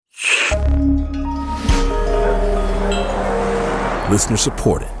Listener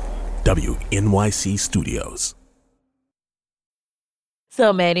supported. WNYC Studios.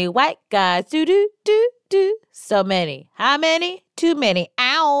 So many white guys, do. So many. How many? Too many.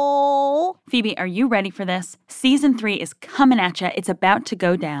 Ow. Phoebe, are you ready for this? Season 3 is coming at ya. It's about to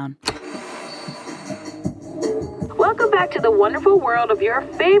go down. Welcome back to the wonderful world of your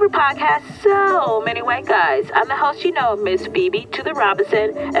favorite podcast, So Many White Guys. I'm the host you know, Miss Phoebe to the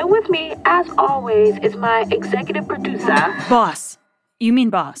Robinson. And with me, as always, is my executive producer. Boss. You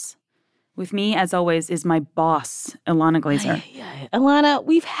mean boss. With me, as always, is my boss, Ilana Glazer. Ilana,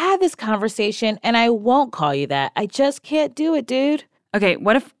 we've had this conversation, and I won't call you that. I just can't do it, dude. Okay,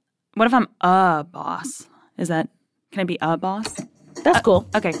 what if I'm a boss? Can I be a boss? That's cool.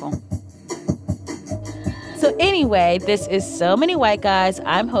 Okay, cool. So anyway, this is So Many White Guys.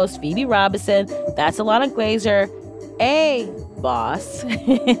 I'm host Phoebe Robinson. That's Ilana Glazer, a boss,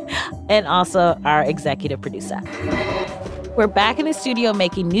 and also our executive producer. We're back in the studio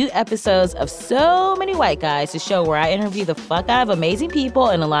making new episodes of So Many White Guys, the show where I interview the fuck out of amazing people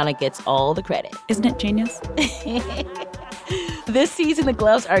and Ilana gets all the credit. Isn't it genius? This season, the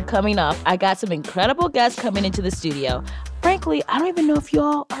gloves are coming off. I got some incredible guests coming into the studio. Frankly, I don't even know if you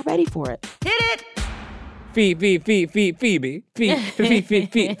all are ready for it. Hit it! Phoebe. Probably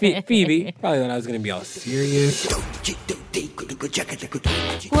thought I was going to be all serious.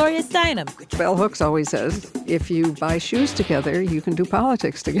 Gloria Steinem. Bell Hooks always says, if you buy shoes together, you can do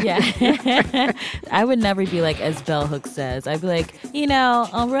politics together. Yeah. I would never be like, as Bell Hooks says. I'd be like,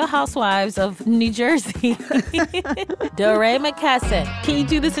 Real Housewives of New Jersey. DeRay McKesson. Can you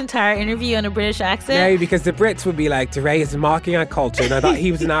do this entire interview in a British accent? No, because the Brits would be like, DeRay is mocking our culture, and I thought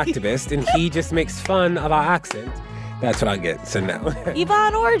he was an activist, and he just makes fun of our accent. That's what I get, so no.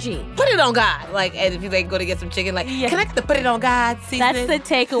 Yvonne Orji. Put it on God. Like, as if you go to get some chicken, can I get the put it on God seasoning? That's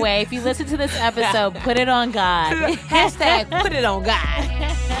the takeaway. If you listen to this episode, put it on God. Hashtag put it on God.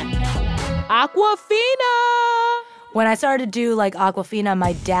 Aquafina. When I started to do, Aquafina,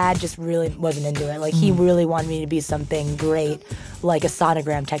 my dad just really wasn't into it. He really wanted me to be something great, like a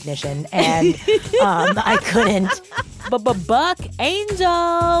sonogram technician, and I couldn't. Buck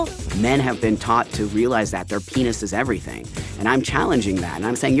Angel. Men have been taught to realize that their penis is everything. And I'm challenging that. And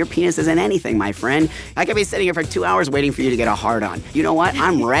I'm saying, your penis isn't anything, my friend. I could be sitting here for 2 hours waiting for you to get a hard on. You know what?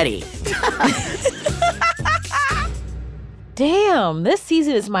 I'm ready. Damn, this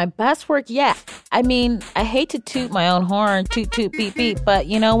season is my best work yet. I mean, I hate to toot my own horn, toot, toot, beep, beep, but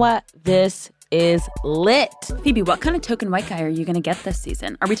you know what? This is lit. Phoebe, what kind of token white guy are you going to get this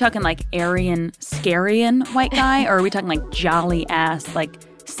season? Are we talking Aryan, Scarian white guy? Or are we talking jolly-ass,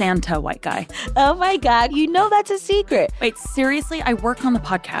 Santa white guy? Oh my God, that's a secret. Wait, seriously? I work on the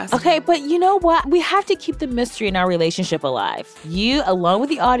podcast. Okay, but you know what? We have to keep the mystery in our relationship alive. You, along with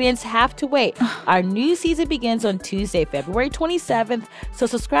the audience, have to wait. Our new season begins on Tuesday, February 27th, so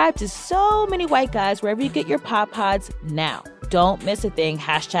subscribe to So Many White Guys wherever you get your Pop Pods now. Don't miss a thing,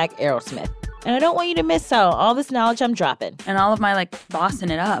 hashtag Aerosmith. And I don't want you to miss out all this knowledge I'm dropping. And all of my, bossing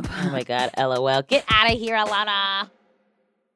it up. Oh my God, LOL. Get out of here, Alana.